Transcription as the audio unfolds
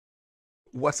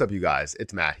What's up, you guys?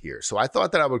 It's Matt here. So I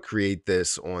thought that I would create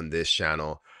this on this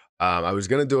channel. I was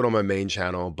going to do it on my main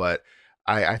channel, but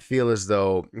I feel as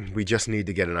though we just need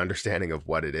to get an understanding of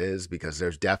what it is because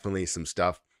there's definitely some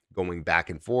stuff going back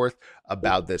and forth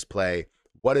about this play.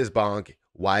 What is Bonk?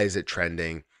 Why is it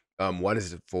trending? What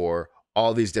is it for?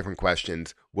 All these different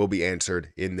questions will be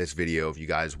answered in this video. If you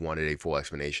guys wanted a full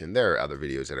explanation, there are other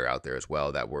videos that are out there as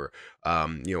well that were,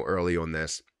 early on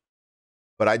this,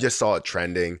 but I just saw it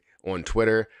trending on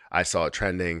Twitter. I saw it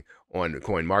trending on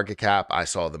CoinMarketCap. I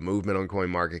saw the movement on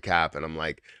CoinMarketCap, and I'm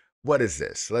like, what is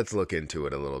this? Let's look into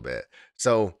it a little bit.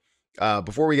 So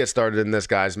before we get started in this,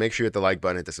 guys, make sure you hit the like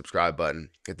button, hit the subscribe button,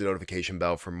 hit the notification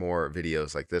bell for more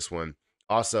videos like this one.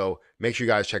 Also, make sure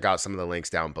you guys check out some of the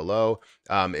links down below.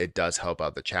 It does help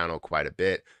out the channel quite a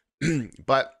bit.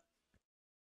 But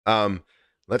um,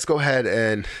 let's go ahead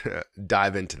and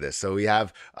dive into this. So we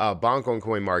have Bonk on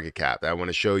CoinMarketCap. I want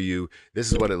to show you,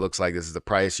 this is what it looks like. This is the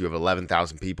price. You have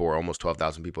 11,000 people or almost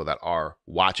 12,000 people that are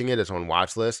watching it. It's on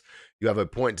watch list. You have a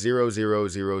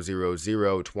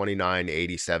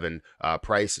 0.000002987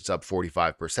 price. It's up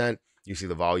 45%. You see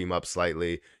the volume up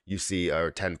slightly. You see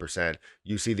 10%.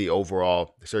 You see the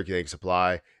overall circulating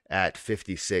supply at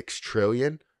 56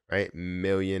 trillion. Right?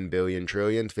 Million, billion,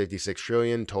 trillion, 56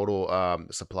 trillion total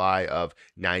supply of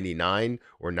 99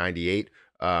 or 98,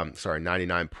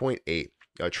 99.8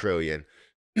 trillion.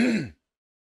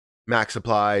 Max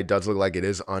supply does look like it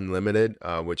is unlimited,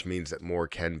 which means that more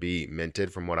can be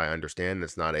minted from what I understand.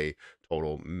 It's not a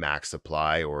total max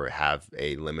supply or have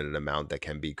a limited amount that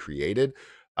can be created.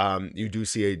 You do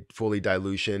see a fully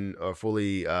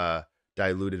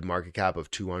diluted market cap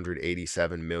of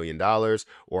 $287 million,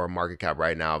 or a market cap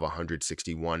right now of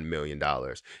 $161 million.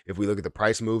 If we look at the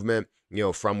price movement,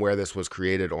 from where this was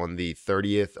created on the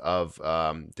 30th of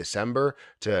December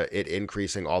to it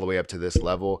increasing all the way up to this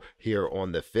level here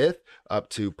on the 5th, up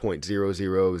to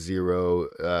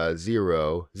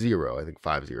 0.00000, I think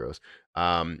 5 zeros,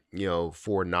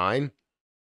 49,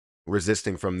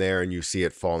 resisting from there, and you see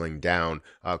it falling down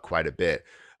quite a bit.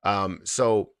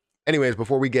 So anyways,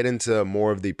 before we get into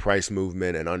more of the price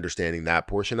movement and understanding that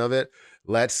portion of it,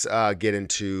 let's get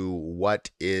into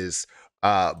what is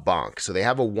Bonk. So they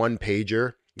have a one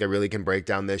pager that really can break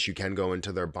down this. You can go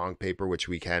into their Bonk paper, which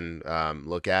we can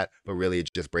look at, but really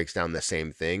it just breaks down the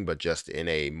same thing, but just in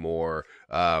a more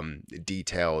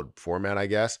detailed format, I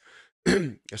guess.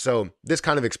 So this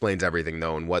kind of explains everything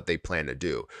though and what they plan to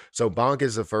do. So Bonk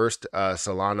is the first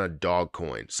Solana dog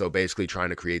coin. So basically trying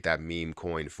to create that meme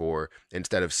coin for,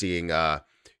 instead of seeing Dogecoin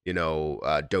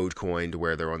to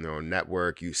where they're on their own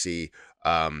network, you see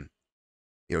Shiba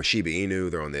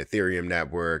Inu, they're on the Ethereum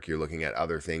network. You're looking at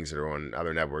other things that are on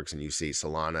other networks, and you see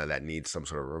Solana that needs some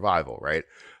sort of revival, right?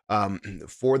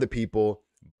 For the people,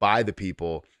 by the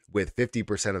people, with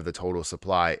 50% of the total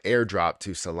supply airdrop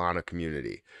to Solana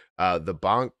community. The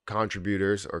Bonk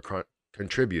contributors or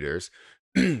contributors,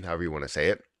 however you want to say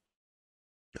it,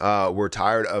 were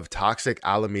tired of toxic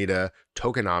Alameda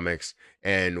tokenomics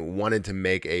and wanted to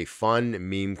make a fun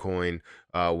meme coin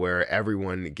where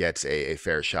everyone gets a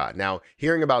fair shot. Now,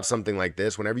 hearing about something like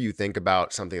this, whenever you think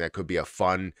about something that could be a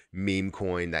fun meme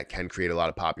coin that can create a lot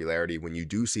of popularity, when you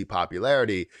do see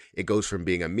popularity, it goes from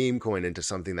being a meme coin into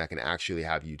something that can actually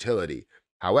have utility.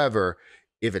 However,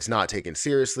 if it's not taken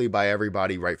seriously by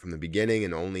everybody right from the beginning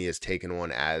and only is taken on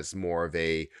as more of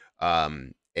an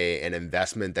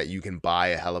investment that you can buy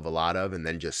a hell of a lot of and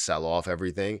then just sell off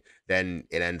everything, then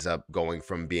it ends up going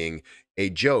from being a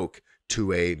joke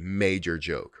to a major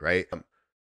joke, right?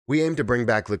 We aim to bring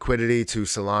back liquidity to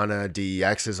Solana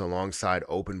DEXs alongside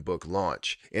Open Book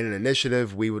launch in an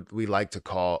initiative we like to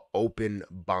call Open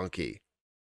Bonky.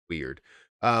 Weird.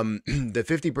 The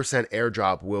 50%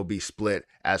 airdrop will be split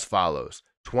as follows: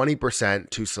 20%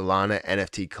 to Solana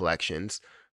NFT collections,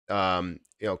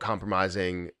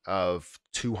 comprising of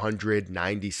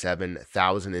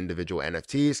 297,000 individual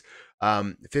NFTs,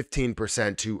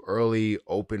 15% to early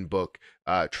open book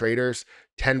traders,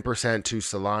 10% to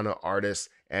Solana artists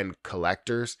and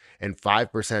collectors, and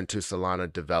 5% to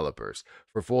Solana developers.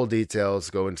 For full details,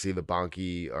 go and see the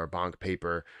Bonk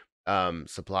paper.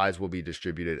 Supplies will be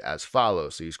distributed as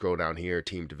follows. So you scroll down here,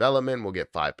 team development will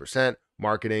get 5%,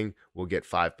 marketing will get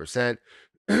 5%,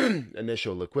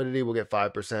 initial liquidity will get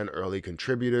 5%, early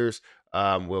contributors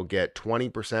will get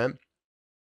 20%,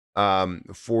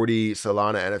 40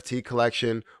 Solana NFT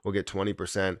collection will get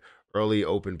 20%, early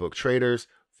open book traders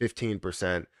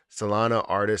 15%. Solana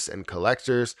artists and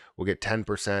collectors will get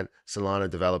 10%. Solana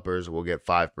developers will get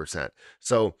 5%.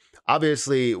 So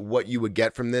obviously, what you would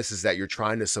get from this is that you're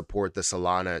trying to support the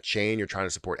Solana chain. You're trying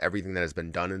to support everything that has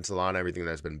been done in Solana, everything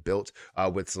that has been built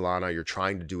with Solana. You're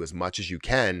trying to do as much as you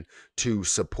can to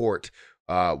support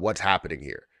what's happening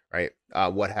here, right?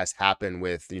 What has happened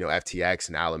with FTX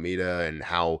and Alameda, and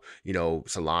how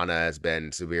Solana has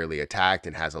been severely attacked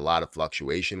and has a lot of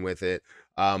fluctuation with it.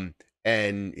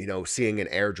 And seeing an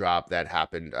airdrop that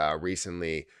happened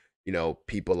recently,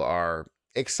 people are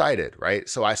excited, right?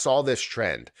 So I saw this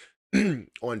trend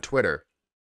on Twitter,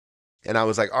 and I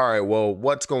was like, all right, well,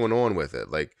 what's going on with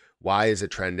it? Like, why is it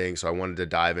trending? So I wanted to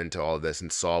dive into all of this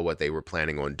and saw what they were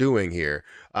planning on doing here.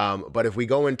 But if we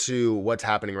go into what's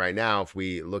happening right now, if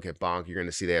we look at Bonk, you're going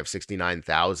to see they have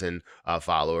 69,000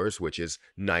 followers, which is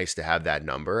nice to have that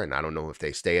number. And I don't know if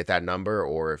they stay at that number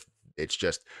or if it's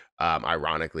just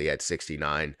ironically at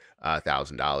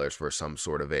 $69,000 for some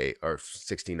sort of or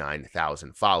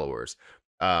 69,000 followers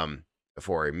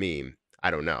for a meme. I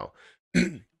don't know.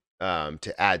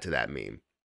 To add to that meme.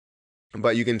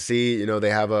 But you can see, they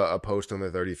have a post on the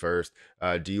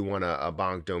 31st. Do you want a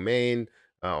Bonk domain?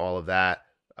 All of that.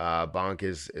 Bonk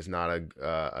is not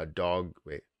a dog.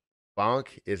 Wait,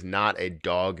 Bonk is not a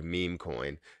dog meme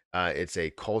coin. It's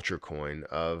a culture coin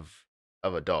of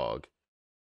a dog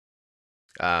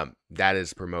that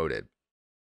is promoted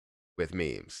with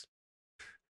memes.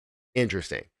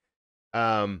 Interesting.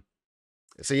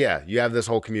 So yeah, you have this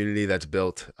whole community that's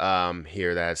built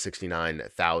here that has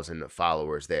 69,000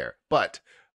 followers there. But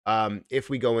if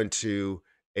we go into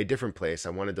a different place, I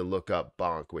wanted to look up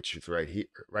Bonk, which is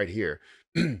right here.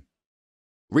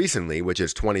 Recently, which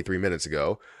is 23 minutes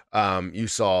ago, you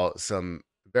saw some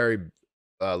very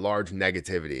large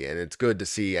negativity, and it's good to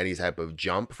see any type of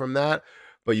jump from that.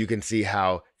 But you can see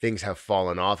how things have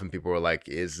fallen off, and people were like,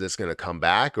 is this going to come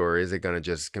back, or is it going to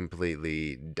just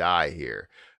completely die here?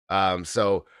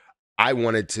 So I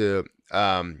wanted to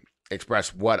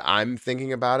express what I'm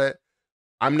thinking about it.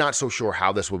 I'm not so sure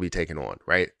how this will be taken on,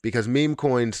 right? Because meme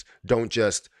coins don't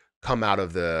just come out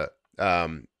of the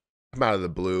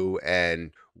blue,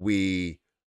 and we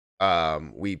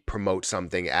promote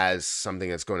something as something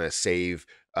that's going to save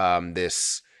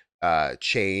this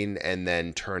chain and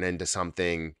then turn into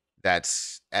something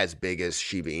that's as big as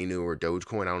Shiba Inu or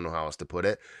Dogecoin. I don't know how else to put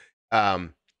it.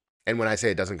 And when I say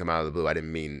it doesn't come out of the blue, I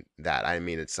didn't mean that. I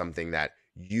mean it's something that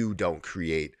you don't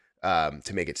create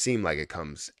to make it seem like it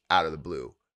comes out of the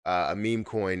blue. A meme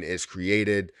coin is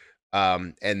created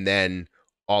and then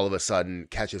all of a sudden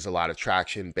catches a lot of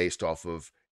traction based off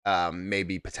of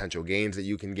maybe potential gains that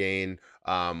you can gain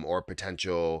or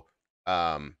potential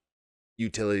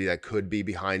utility that could be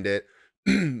behind it.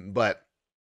 But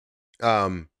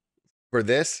for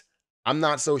this, I'm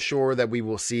not so sure that we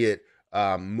will see it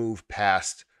move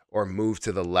past or move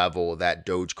to the level that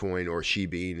Dogecoin or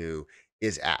Shiba Inu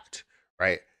is at,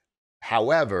 right?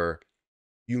 However,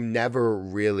 you never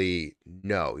really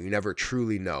know. You never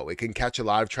truly know. It can catch a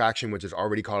lot of traction, which has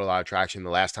already caught a lot of traction. The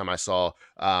last time I saw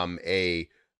the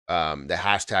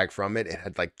hashtag from it, it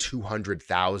had like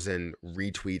 200,000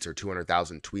 retweets or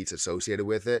 200,000 tweets associated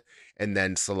with it. And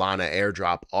then Solana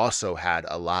airdrop also had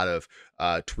a lot of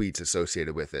tweets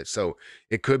associated with it. So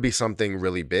it could be something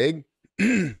really big.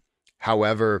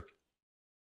 However,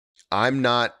 I'm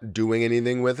not doing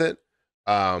anything with it.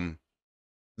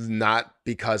 Not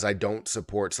because I don't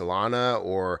support Solana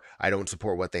or I don't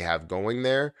support what they have going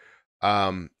there.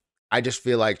 I just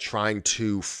feel like trying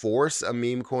to force a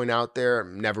meme coin out there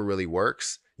never really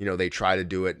works. They try to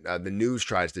do it. The news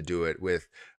tries to do it with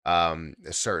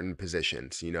certain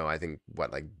positions. I think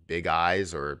like Big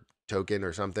Eyes or token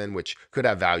or something, which could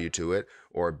have value to it,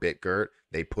 or BitGert.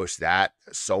 They push that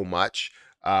so much,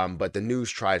 but the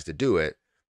news tries to do it,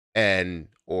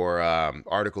 or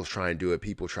articles try and do it,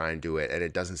 people try and do it, and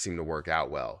it doesn't seem to work out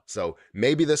well. So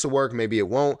maybe this will work, maybe it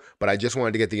won't, but I just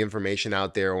wanted to get the information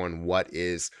out there on what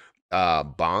is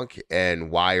Bonk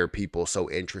and why are people so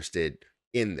interested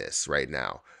in this right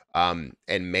now. And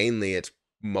mainly it's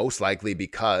most likely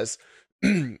because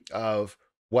of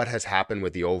what has happened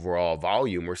with the overall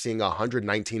volume. We're seeing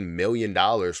 $119 million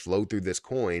flow through this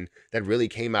coin that really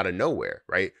came out of nowhere,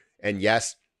 right? And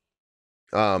yes,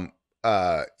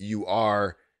 you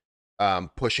are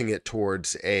pushing it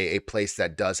towards a place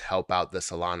that does help out the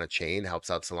Solana chain, helps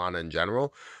out Solana in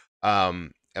general,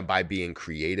 and by being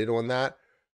created on that.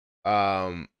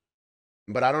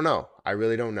 But I don't know. I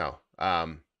really don't know.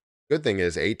 Good thing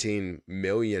is 18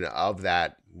 million of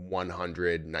that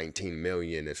 119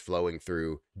 million is flowing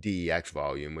through DEX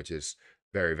volume, which is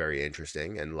very, very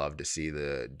interesting, and love to see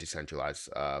the decentralized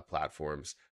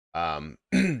platforms um,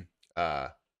 uh,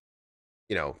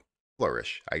 you know,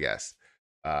 flourish, I guess.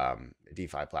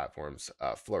 DeFi platforms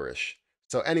flourish.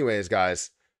 So, anyways,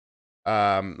 guys,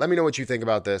 let me know what you think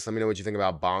about this. Let me know what you think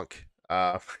about Bonk.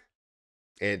 Uh,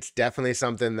 it's definitely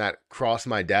something that crossed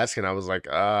my desk, and I was like,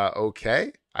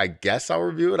 okay, I guess I'll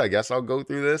review it. I guess I'll go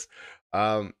through this.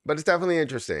 But it's definitely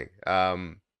interesting.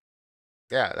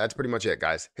 Yeah, that's pretty much it,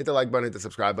 guys. Hit the like button, hit the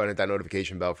subscribe button, hit that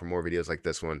notification bell for more videos like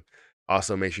this one.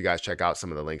 Also, make sure you guys check out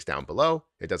some of the links down below.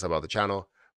 It does help out the channel.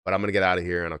 But I'm going to get out of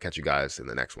here, and I'll catch you guys in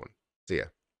the next one. See ya.